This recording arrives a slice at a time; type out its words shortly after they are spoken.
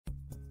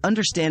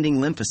Understanding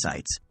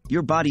lymphocytes,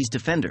 your body's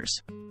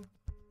defenders.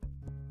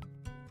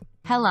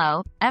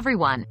 Hello,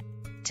 everyone.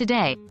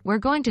 Today, we're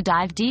going to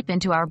dive deep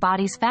into our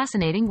body's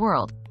fascinating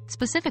world,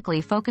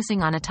 specifically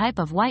focusing on a type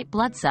of white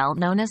blood cell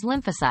known as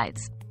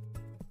lymphocytes.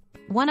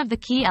 One of the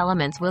key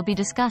elements we'll be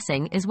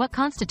discussing is what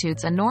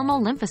constitutes a normal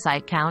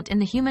lymphocyte count in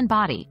the human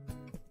body.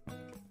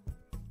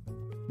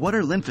 What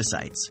are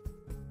lymphocytes?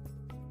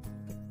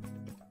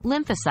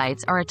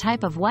 Lymphocytes are a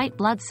type of white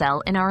blood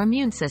cell in our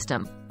immune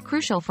system,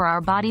 crucial for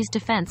our body's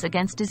defense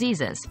against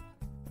diseases.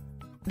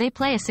 They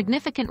play a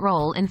significant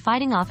role in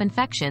fighting off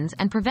infections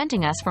and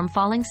preventing us from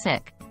falling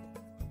sick.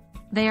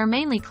 They are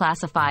mainly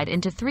classified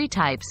into three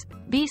types: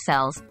 B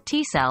cells,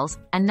 T cells,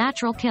 and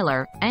natural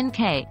killer,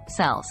 NK,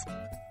 cells.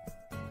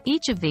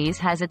 Each of these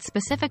has its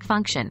specific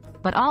function,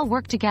 but all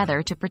work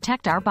together to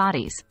protect our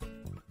bodies.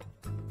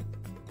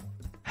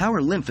 How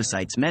are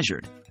lymphocytes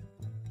measured?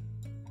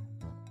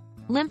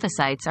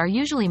 Lymphocytes are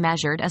usually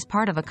measured as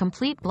part of a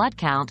complete blood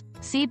count,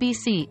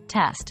 CBC,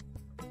 test.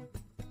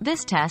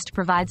 This test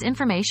provides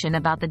information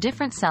about the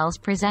different cells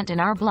present in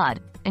our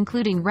blood,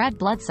 including red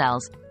blood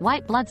cells,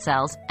 white blood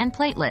cells, and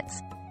platelets.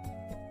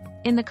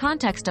 In the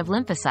context of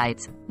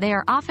lymphocytes, they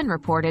are often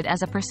reported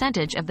as a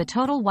percentage of the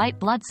total white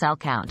blood cell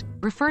count,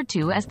 referred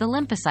to as the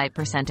lymphocyte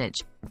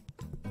percentage.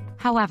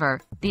 However,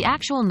 the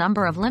actual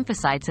number of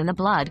lymphocytes in the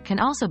blood can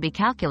also be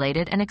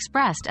calculated and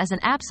expressed as an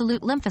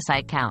absolute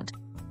lymphocyte count.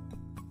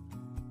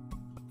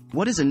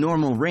 What is a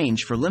normal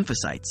range for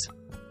lymphocytes?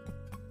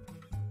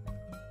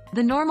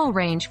 The normal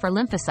range for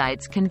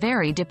lymphocytes can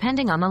vary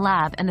depending on the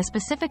lab and the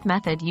specific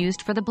method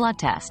used for the blood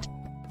test.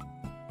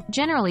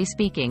 Generally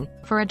speaking,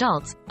 for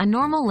adults, a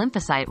normal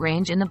lymphocyte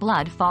range in the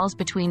blood falls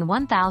between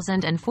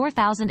 1,000 and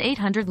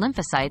 4,800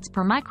 lymphocytes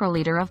per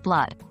microliter of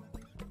blood.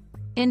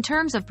 In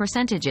terms of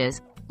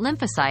percentages,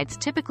 lymphocytes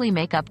typically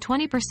make up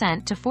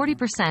 20% to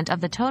 40%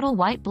 of the total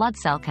white blood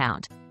cell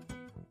count.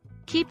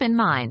 Keep in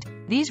mind,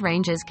 these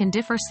ranges can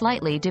differ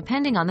slightly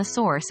depending on the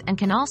source and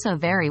can also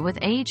vary with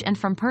age and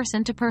from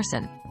person to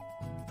person.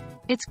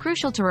 It's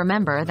crucial to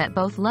remember that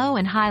both low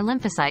and high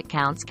lymphocyte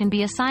counts can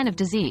be a sign of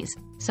disease,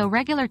 so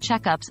regular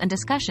checkups and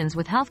discussions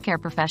with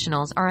healthcare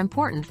professionals are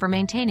important for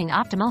maintaining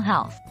optimal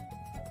health.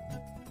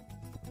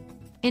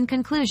 In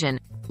conclusion,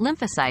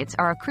 lymphocytes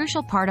are a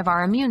crucial part of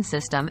our immune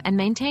system, and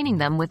maintaining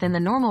them within the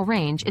normal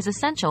range is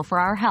essential for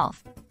our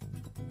health.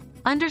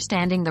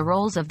 Understanding the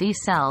roles of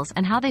these cells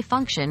and how they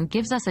function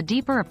gives us a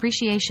deeper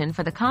appreciation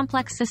for the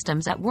complex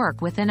systems at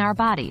work within our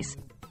bodies.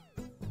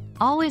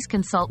 Always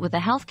consult with a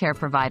healthcare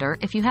provider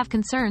if you have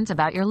concerns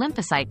about your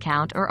lymphocyte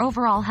count or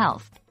overall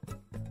health.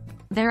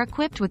 They're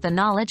equipped with the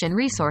knowledge and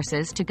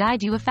resources to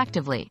guide you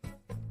effectively.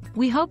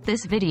 We hope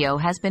this video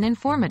has been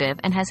informative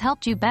and has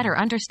helped you better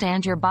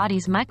understand your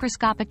body's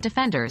microscopic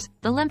defenders,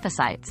 the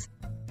lymphocytes.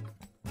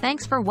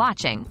 Thanks for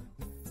watching.